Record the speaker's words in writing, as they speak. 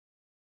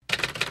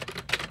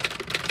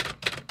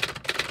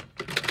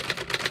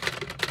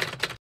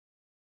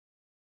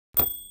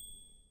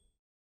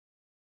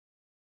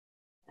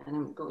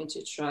and I'm going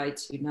to try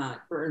to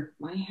not burn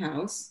my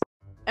house.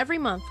 Every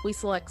month, we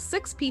select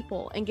 6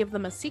 people and give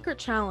them a secret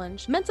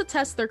challenge meant to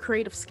test their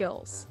creative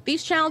skills.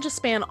 These challenges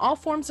span all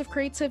forms of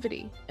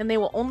creativity, and they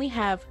will only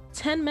have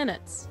 10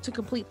 minutes to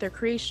complete their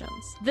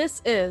creations.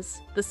 This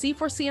is the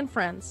C4C and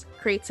Friends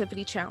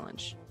Creativity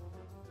Challenge.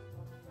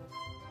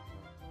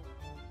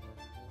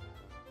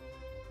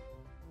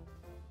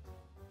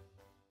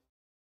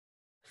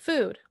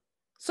 Food.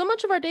 So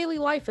much of our daily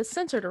life is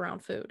centered around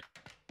food,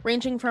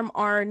 ranging from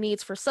our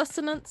needs for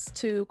sustenance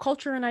to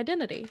culture and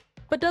identity.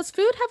 But does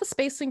food have a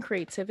space in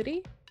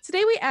creativity?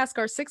 Today we ask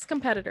our 6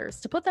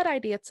 competitors to put that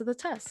idea to the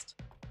test.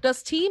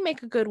 Does tea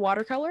make a good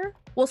watercolor?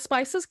 Will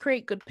spices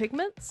create good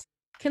pigments?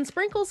 Can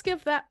sprinkles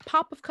give that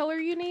pop of color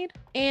you need?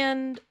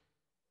 And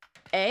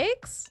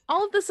eggs?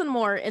 All of this and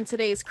more in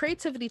today's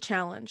creativity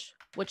challenge,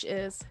 which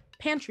is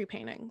pantry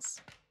paintings.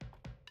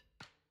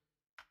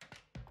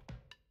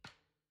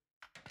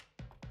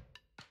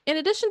 In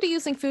addition to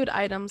using food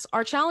items,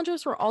 our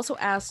challengers were also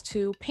asked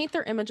to paint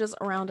their images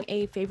around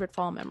a favorite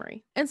fall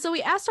memory. And so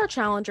we asked our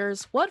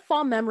challengers, what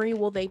fall memory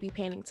will they be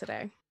painting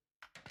today?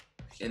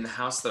 In the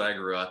house that I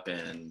grew up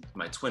in,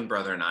 my twin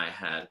brother and I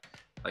had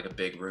like a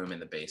big room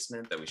in the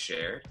basement that we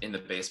shared. In the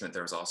basement,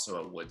 there was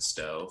also a wood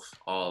stove.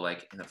 All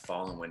like in the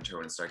fall and winter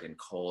when it started getting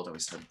cold and we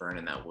started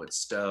burning that wood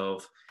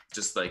stove,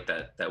 just like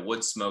that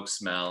wood smoke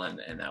smell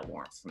and that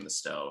warmth from the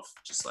stove,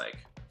 just like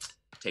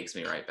takes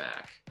me right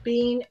back.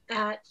 Being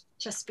at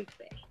Chesapeake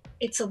Bay.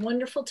 It's a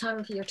wonderful time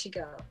of year to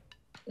go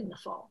in the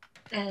fall.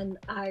 And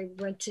I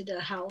rented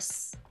a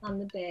house on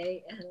the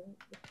bay and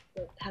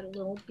it had a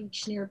little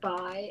beach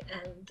nearby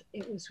and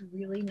it was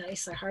really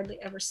nice. I hardly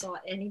ever saw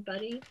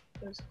anybody.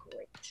 It was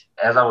great.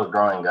 As I was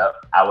growing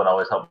up, I would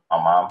always help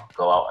my mom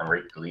go out and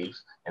rake the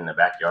leaves in the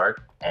backyard.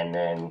 And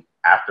then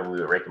after we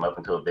would rake them up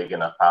into a big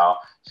enough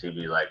pile, she'd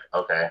be like,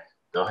 okay,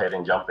 go ahead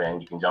and jump in.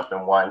 You can jump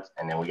in once,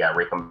 and then we got to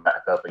rake them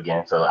back up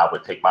again. So I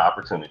would take my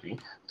opportunity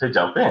to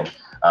jump in.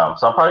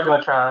 So I'm probably going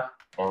to try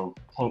and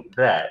paint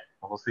that.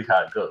 We'll see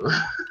how it goes.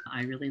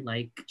 I really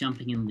like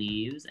jumping in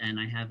leaves, and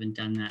I haven't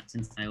done that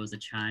since I was a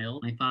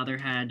child. My father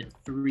had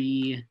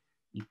 3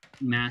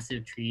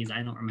 massive trees.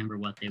 I don't remember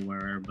what they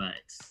were, but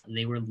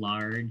they were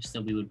large.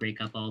 So we would break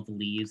up all the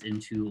leaves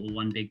into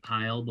one big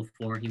pile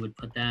before he would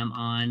put them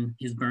on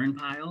his burn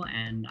pile.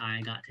 And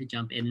I got to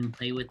jump in and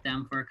play with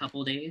them for a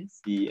couple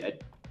days. A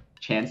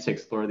chance to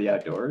explore the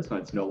outdoors when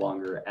it's no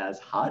longer as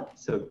hot.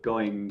 So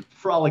going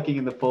frolicking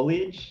in the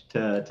foliage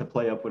to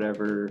play up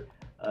whatever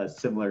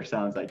similar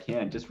sounds I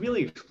can, just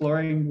really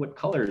exploring what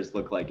colors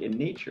look like in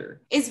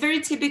nature. It's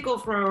very typical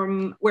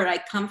from where I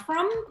come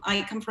from.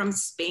 I come from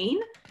Spain.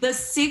 The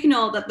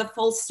signal that the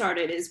fall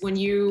started is when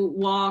you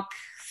walk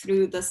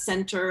through the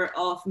center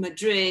of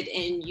Madrid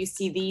and you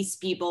see these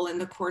people in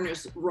the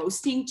corners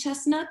roasting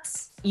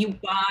chestnuts. You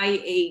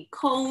buy a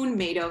cone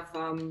made of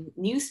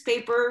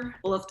newspaper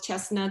full of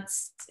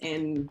chestnuts,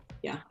 and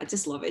yeah, I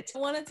just love it. I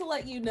wanted to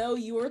let you know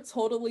you were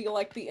totally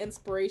like the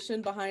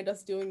inspiration behind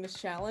us doing this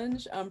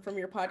challenge from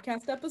your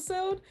podcast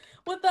episode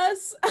with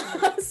us.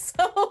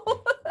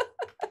 So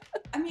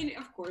I mean,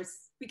 of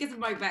course, because of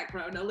my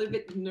background, a little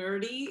bit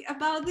nerdy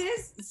about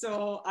this,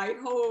 so I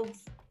hope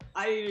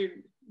I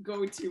didn't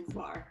go too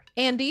far.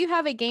 And do you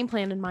have a game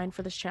plan in mind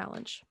for this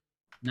challenge?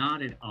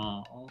 Not at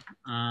all.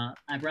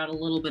 I brought a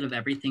little bit of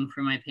everything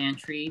from my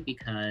pantry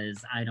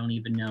because I don't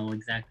even know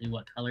exactly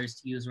what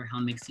colors to use or how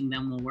mixing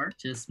them will work.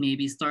 Just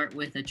maybe start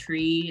with a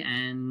tree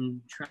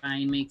and try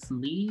and make some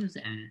leaves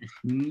and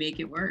make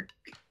it work.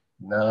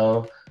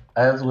 No,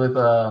 as with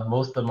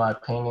most of my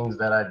paintings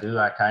that I do,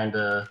 I kind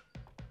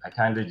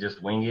of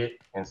just wing it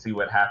and see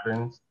what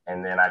happens.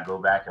 And then I go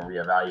back and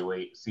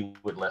reevaluate, see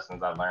what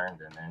lessons I learned,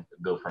 and then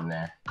go from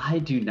there. I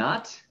do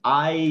not.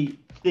 I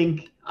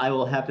think I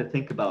will have to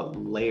think about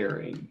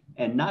layering,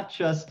 and not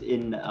just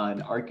in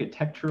an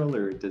architectural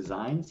or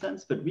design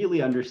sense, but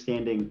really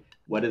understanding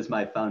what is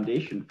my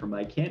foundation for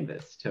my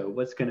canvas. So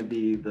what's going to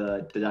be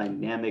the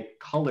dynamic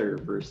color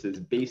versus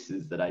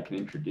bases that I can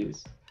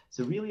introduce.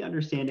 So really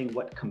understanding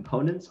what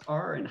components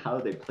are and how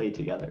they play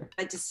together.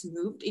 I just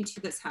moved into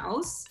this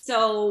house.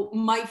 So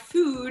my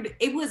food,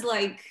 it was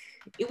like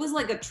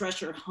a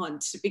treasure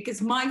hunt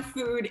because my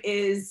food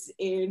is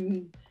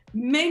in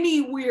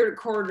many weird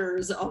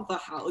corners of the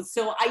house.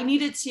 So I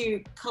needed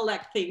to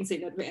collect things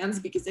in advance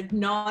because if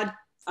not,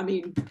 I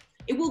mean,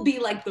 it will be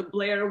like the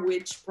Blair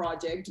Witch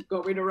Project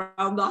going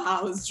around the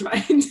house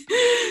trying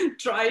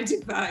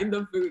to find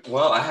the food.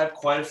 Well, I had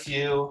quite a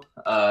few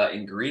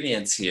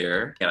ingredients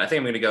here, and I think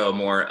I'm going to go a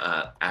more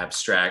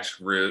abstract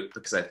route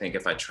because I think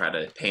if I try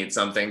to paint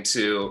something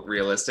too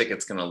realistic,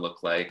 it's going to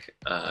look like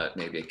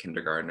maybe a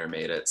kindergartner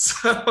made it.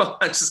 So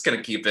I'm just going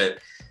to keep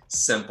it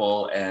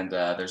simple, and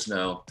there's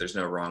no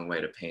wrong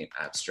way to paint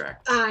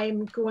abstract.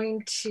 I'm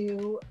going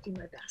to do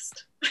my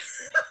best.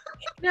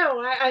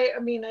 No, I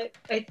mean,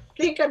 I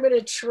think I'm going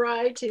to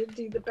try to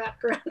do the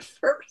background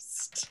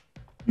first.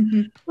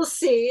 Mm-hmm. We'll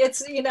see.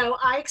 It's,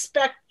 I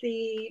expect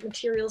the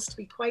materials to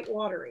be quite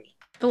watery.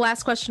 The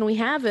last question we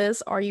have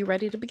is, are you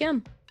ready to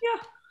begin?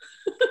 Yeah.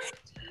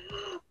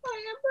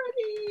 I am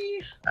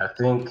ready. I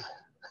think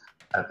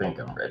I think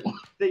I'm ready. I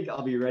think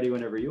I'll be ready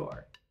whenever you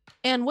are.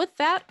 And with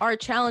that, our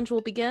challenge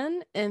will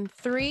begin in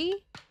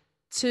 3,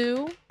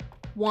 2,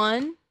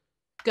 1,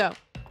 go. All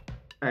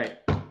right,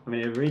 I'm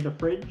gonna raid the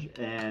fridge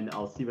and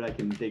I'll see what I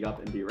can dig up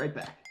and be right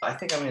back. I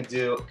think I'm gonna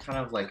do kind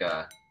of like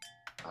a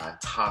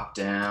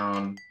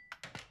top-down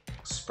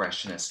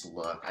expressionist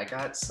look. I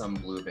got some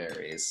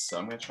blueberries, so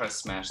I'm gonna try to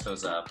smash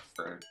those up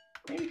for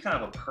maybe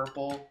kind of a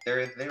purple.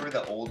 They were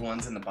the old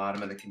ones in the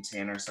bottom of the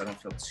container, so I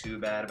don't feel too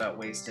bad about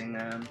wasting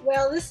them.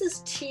 Well, this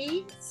is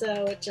tea,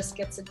 so it just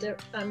gets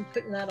I'm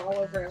putting that all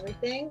over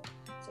everything,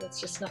 so it's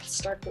just not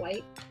stark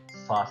white.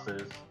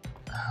 Sauces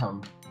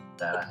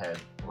that I had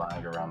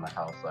lying around the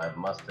house. So I have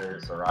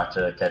mustard,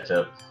 sriracha,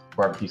 ketchup,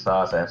 barbecue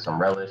sauce. I have some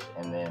relish,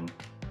 and then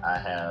I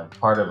have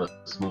part of a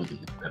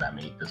smoothie that I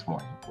made this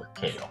morning with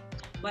kale.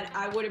 But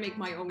I want to make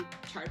my own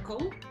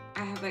charcoal.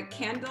 I have a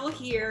candle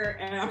here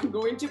and I'm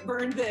going to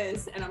burn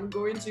this and I'm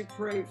going to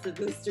pray for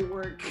this to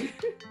work.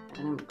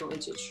 And I'm going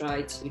to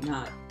try to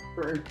not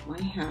burn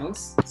my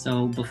house.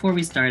 So before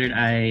we started,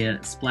 I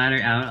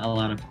splattered out a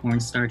lot of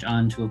cornstarch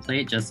onto a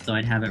plate just so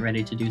I'd have it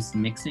ready to do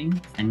some mixing.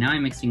 And now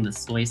I'm mixing the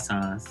soy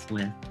sauce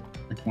with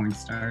the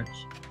cornstarch,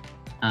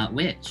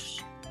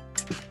 which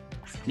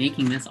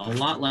making this a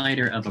lot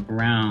lighter of a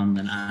brown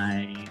than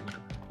I would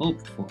have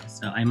hoped for.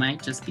 So I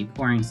might just be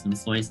pouring some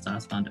soy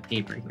sauce onto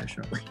paper here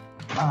shortly.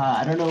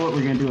 I don't know what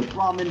we're gonna do with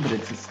ramen, but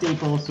it's a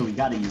staple, so we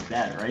gotta use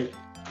that, right?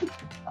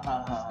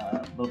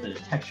 A little bit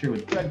of texture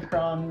with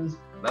breadcrumbs.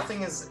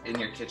 Nothing in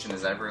your kitchen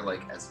is ever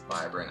like as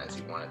vibrant as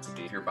you want it to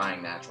be. If you're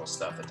buying natural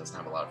stuff that doesn't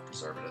have a lot of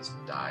preservatives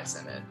and dyes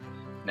in it,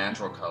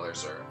 natural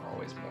colors are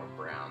always more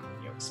brown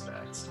than you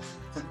expect.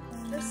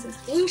 This is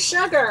blue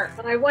sugar,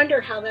 but I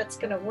wonder how that's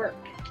going to work,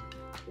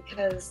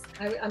 because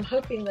I'm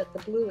hoping that the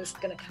blue is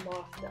going to come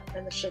off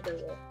and the sugar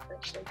will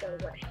eventually go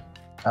away.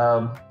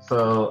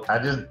 So I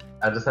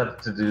just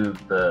have to do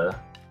the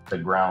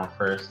ground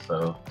first,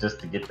 so just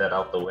to get that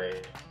out the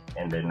way,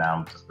 and then now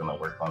I'm just gonna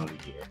work on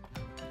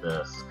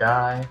the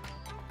sky,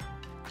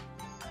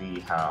 see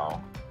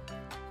how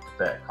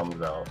that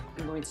comes out.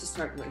 I'm going to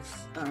start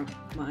with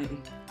my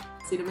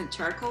cinnamon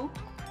charcoal.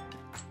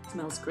 It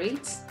smells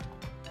great.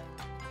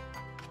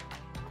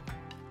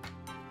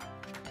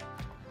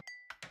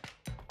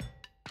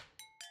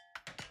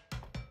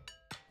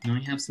 Now I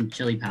have some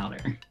chili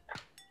powder.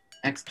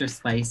 Extra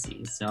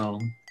spicy, so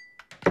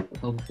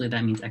hopefully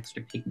that means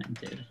extra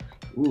pigmented.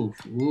 Oof,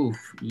 oof,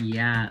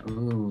 yeah,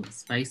 ooh,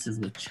 spices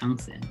with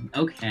chunks in.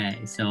 Okay,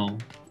 so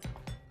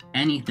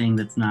anything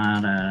that's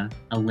not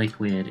a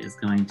liquid is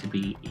going to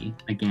be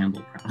a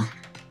gamble problem.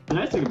 The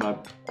nice thing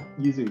about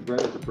using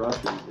bread as a brush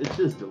is it's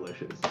just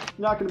delicious. It's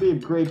not going to be a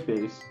great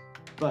base,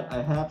 but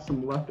I have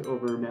some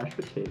leftover mashed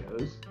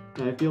potatoes,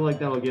 and I feel like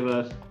that'll give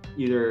us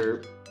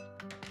either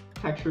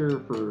texture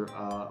for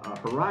a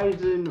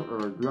horizon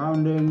or a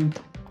grounding.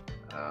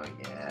 Oh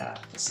yeah,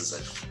 this is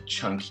a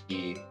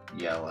chunky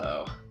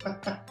yellow.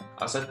 I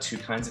also have 2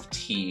 kinds of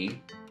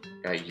tea.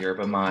 Got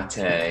yerba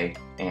mate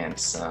and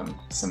some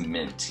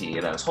mint tea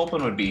that I was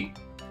hoping would be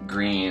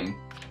green,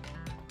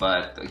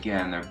 but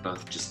again, they're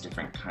both just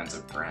different kinds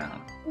of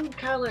brown. Ooh,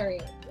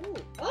 coloring. Ooh,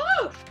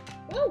 oh,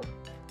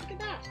 look at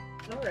that.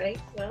 All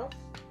right, well,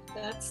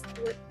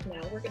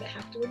 now we're gonna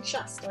have to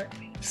adjust, aren't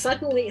we?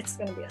 Suddenly it's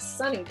gonna be a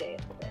sunny day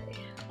of the day.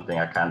 Something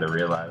I kind of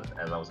realized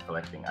as I was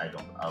collecting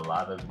items, a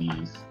lot of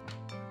these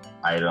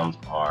items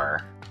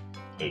are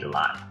a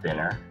lot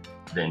thinner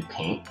than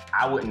paint.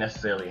 I wouldn't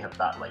necessarily have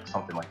thought like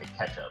something like a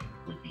ketchup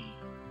would be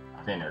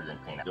thinner than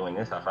paint. Doing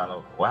this, I found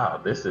out, wow,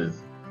 this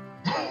is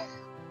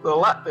a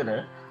lot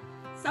thinner.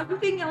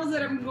 Something else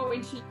that I'm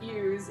going to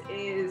use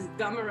is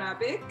gum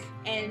arabic,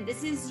 and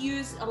this is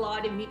used a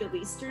lot in Middle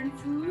Eastern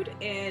food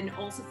and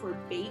also for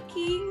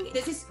baking.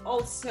 This is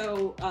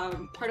also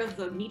part of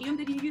the medium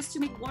that you use to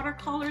make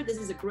watercolor. This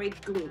is a great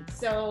glue.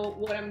 So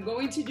what I'm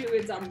going to do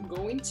is I'm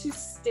going to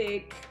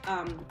stick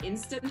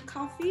instant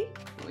coffee.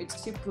 I'm going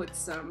to put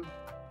some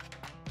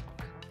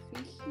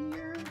coffee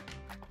here.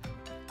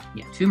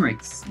 Yeah,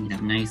 turmeric's,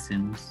 nice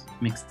and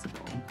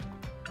mixable,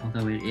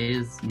 although it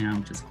is,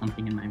 just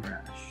clumping in my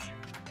brush.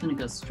 I'm gonna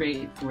go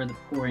straight for the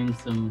pouring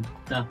some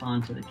stuff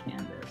onto the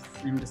canvas.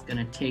 I'm just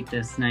gonna take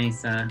this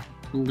nice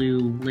blue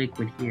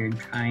liquid here and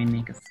try and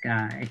make a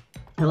sky.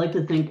 I like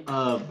to think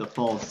of the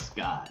fall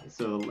sky.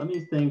 So let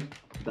me think.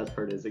 The best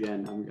part is,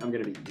 again, I'm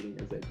gonna be eating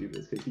as I do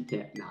this because you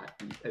can't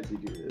not eat as you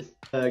do this.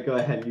 Go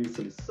ahead and use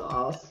some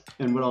sauce.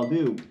 And what I'll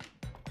do,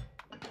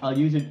 I'll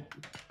use it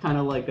kind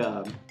of like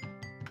a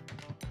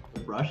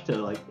brush to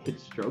like hit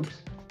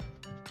strokes,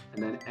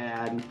 and then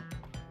add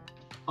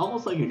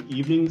almost like an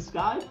evening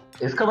sky.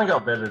 It's coming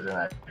out better than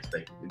I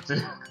expected it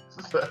to.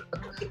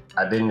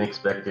 I didn't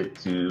expect it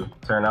to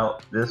turn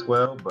out this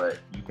well, but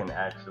you can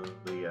actually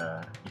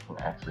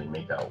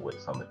make out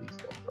what some of these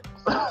things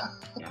are.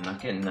 Yeah, I'm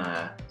not getting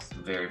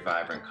some very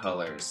vibrant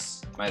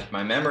colors.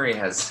 My memory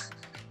has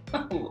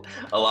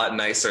a lot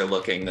nicer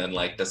looking than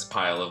like this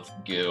pile of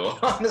goo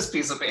on this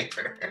piece of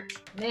paper.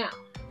 Now,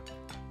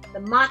 the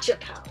matcha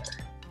powder.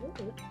 Ooh,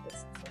 look at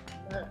this.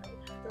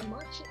 The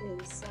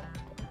matcha is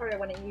part I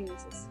want to use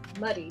is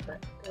muddy,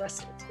 but the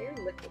rest of it's very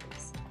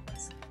liquidy.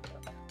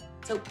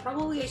 So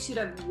probably I should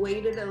have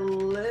waited a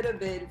little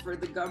bit for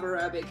the gum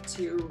arabic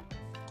to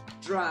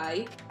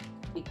dry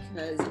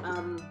because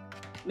I'm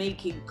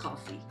making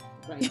coffee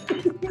right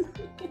now.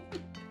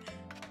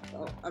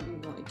 So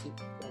I'm going to go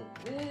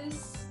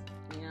this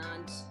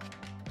and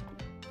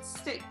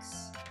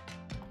sticks.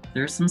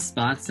 There are some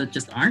spots that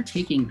just aren't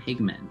taking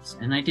pigment,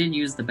 and I did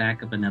use the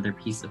back of another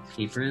piece of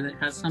paper that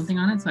has something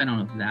on it, so I don't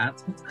know if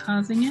that's what's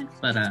causing it,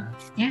 but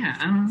yeah,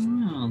 I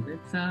don't know,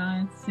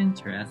 it's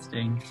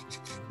interesting.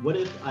 What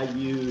if I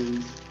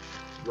use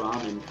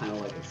ramen kind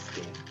of like a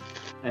stamp?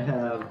 I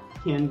have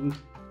canned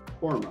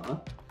korma.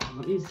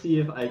 Let me see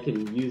if I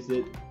can use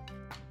it.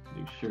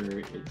 Make sure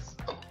it's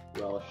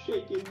well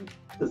shaken.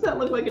 Does that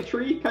look like a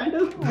tree, kind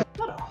of?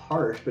 Not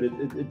harsh, but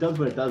it does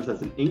what it does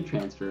as an ink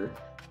transfer.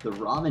 The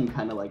ramen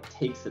kind of like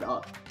takes it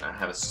up. I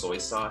have a soy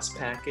sauce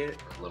packet,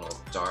 a little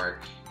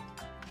dark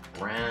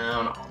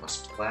brown,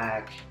 almost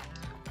black.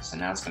 So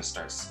now it's gonna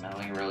start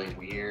smelling really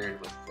weird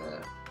with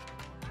the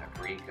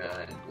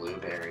paprika and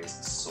blueberries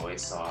and soy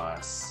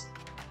sauce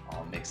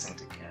all mixing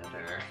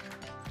together.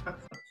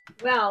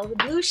 Well, the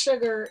blue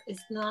sugar is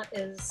not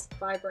as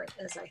vibrant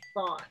as I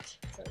thought.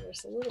 So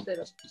there's a little bit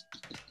of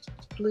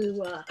blue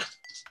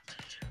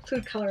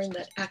food coloring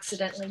that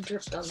accidentally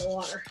dripped on the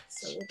water.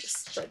 So we'll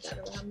just spread that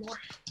around more.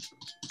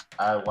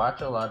 I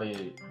watch a lot of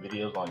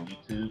videos on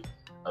YouTube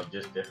of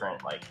just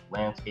different like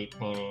landscape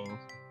paintings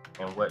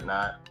and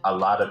whatnot. A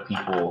lot of the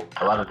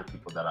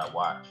people that I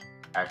watch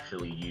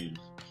actually use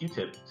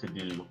Q-tip to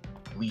do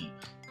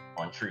leaves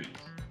on trees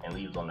and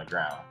leaves on the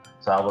ground.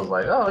 So I was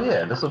like, oh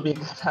yeah, this will be a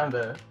good time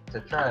to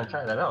try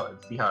that out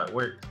and see how it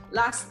works.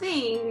 Last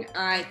thing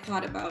I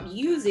thought about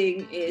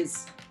using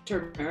is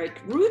turmeric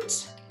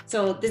root.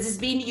 So this is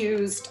being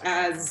used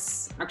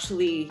as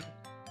actually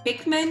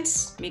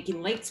pigment,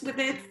 making lights with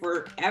it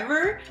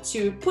forever.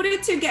 To put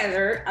it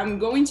together, I'm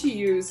going to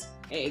use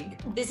egg.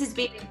 This has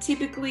been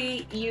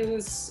typically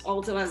used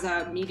also as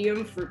a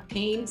medium for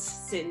paint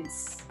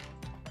since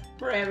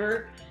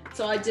forever.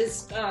 So I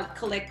just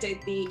collected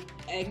the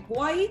egg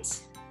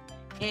white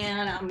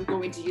and I'm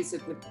going to use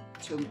it with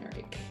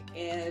turmeric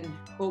and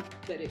hope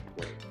that it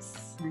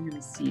works. I'm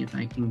gonna see if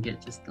I can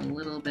get just a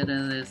little bit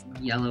of this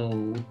yellow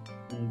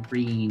and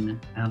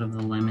green out of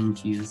the lemon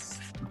juice.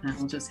 That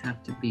will just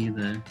have to be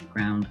the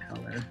ground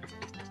color.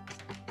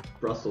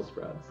 Brussels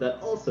sprouts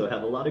that also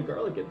have a lot of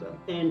garlic in them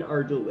and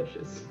are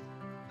delicious.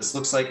 This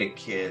looks like a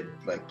kid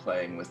like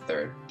playing with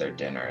their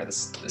dinner.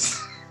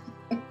 This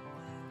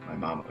my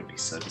mom would be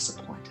so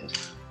disappointed.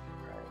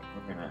 All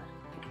right, we're gonna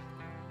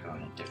go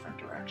in a different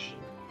direction.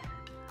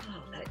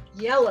 Oh, that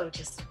yellow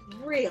just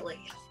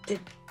really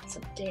did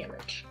some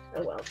damage.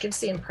 Oh well, it gives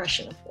the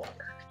impression of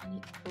water.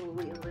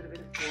 Only a little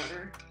bit of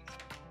water.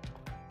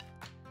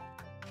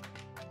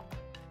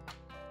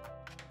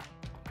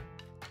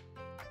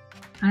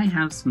 I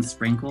have some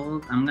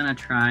sprinkles. I'm gonna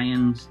try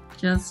and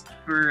just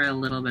for a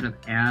little bit of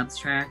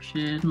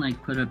abstraction,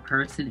 like put a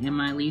person in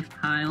my leaf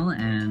pile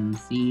and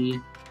see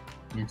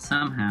if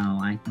somehow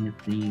I can get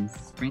these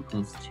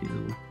sprinkles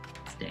to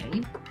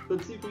stay.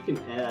 Let's see if we can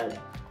add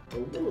a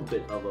little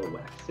bit of a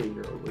waxing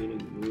or a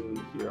waning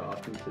moon here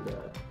off into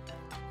the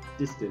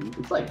distance.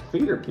 It's like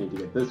finger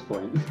painting at this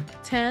point.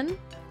 10,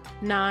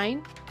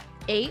 9,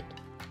 8,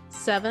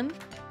 7,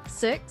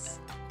 6,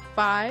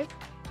 5,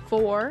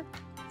 4,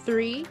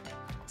 3,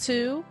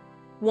 2,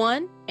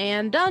 1,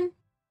 and done.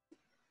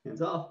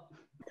 Hands off.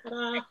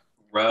 Ta-da!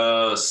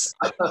 Gross.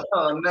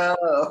 Oh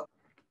no.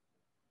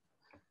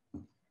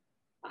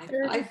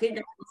 I think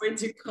I'm going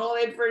to call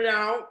it for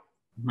now.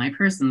 My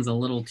person's a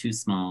little too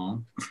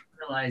small. I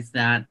realized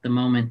that the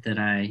moment that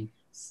I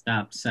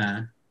stopped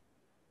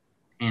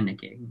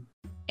panicking.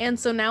 And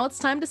so now it's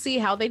time to see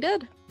how they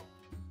did.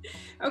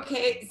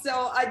 Okay,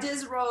 so I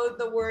just wrote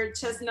the word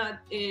chestnut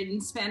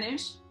in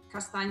Spanish,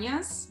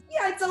 castañas.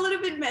 Yeah, it's a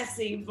little bit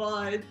messy,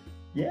 but...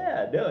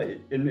 Yeah, no,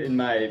 in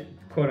my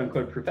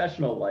quote-unquote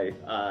professional life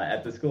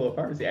at the School of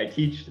Pharmacy, I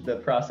teach the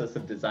process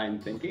of design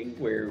thinking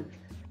where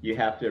you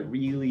have to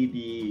really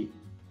be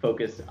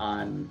focused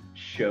on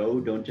show,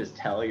 don't just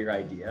tell your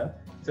idea.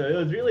 So it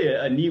was really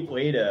a neat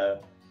way to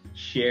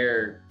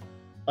share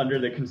under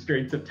the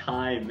constraints of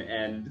time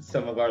and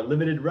some of our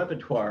limited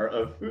repertoire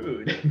of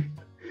food,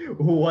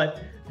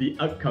 what the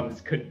outcomes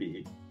could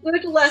be.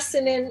 Good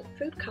lesson in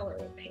food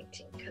coloring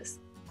painting, because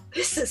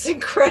this is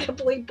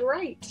incredibly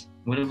bright.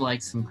 Would have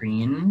liked some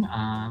green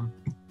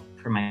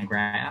for my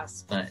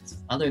grass, but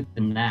other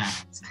than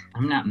that,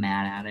 I'm not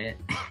mad at it.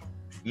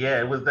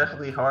 Yeah, it was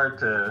definitely hard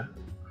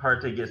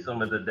to get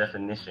some of the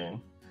definition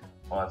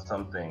on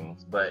some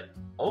things, but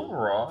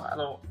overall,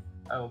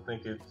 I don't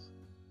think it's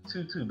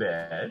too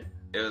bad.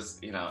 It was,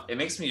 it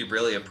makes me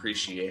really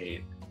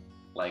appreciate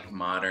like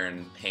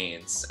modern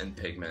paints and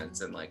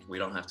pigments, and like we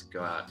don't have to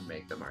go out and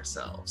make them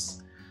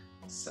ourselves.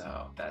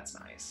 So that's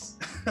nice.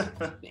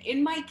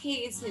 In my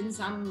case, since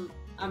I'm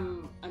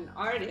I'm an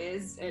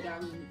artist and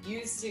I'm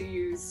used to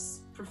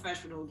use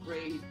professional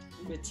grade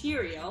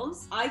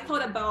materials. I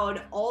thought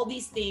about all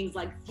these things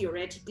like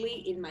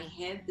theoretically in my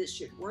head, this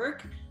should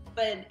work,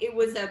 but it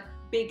was a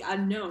big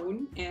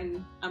unknown,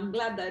 and I'm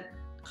glad that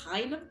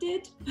kind of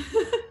did.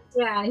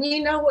 Yeah, and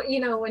you know what,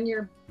 when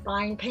you're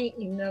buying paint,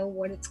 you know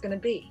what it's going to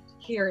be.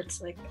 Here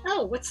it's like,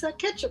 oh, what's that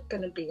ketchup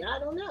going to be? I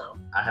don't know.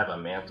 I have a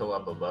mantle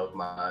up above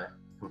my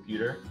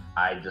computer.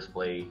 I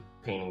display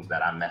paintings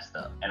that I messed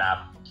up, and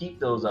I keep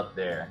those up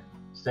there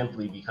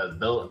simply because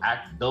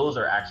those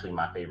are actually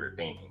my favorite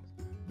paintings,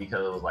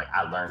 because it was like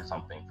I learned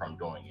something from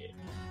doing it.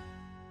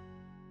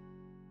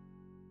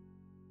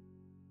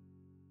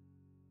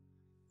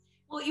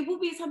 Well, it will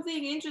be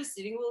something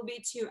interesting. It will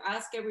be to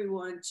ask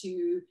everyone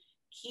to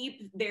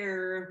keep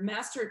their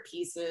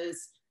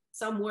masterpieces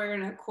somewhere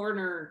in a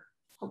corner,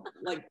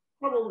 like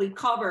probably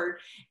covered,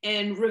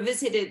 and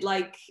revisit it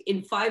like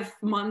in 5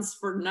 months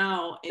from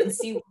now and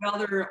see what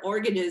other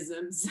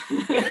organisms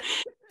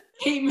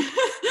came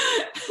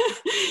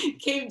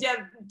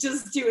down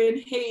just to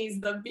enhance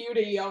the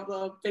beauty of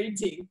the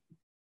painting.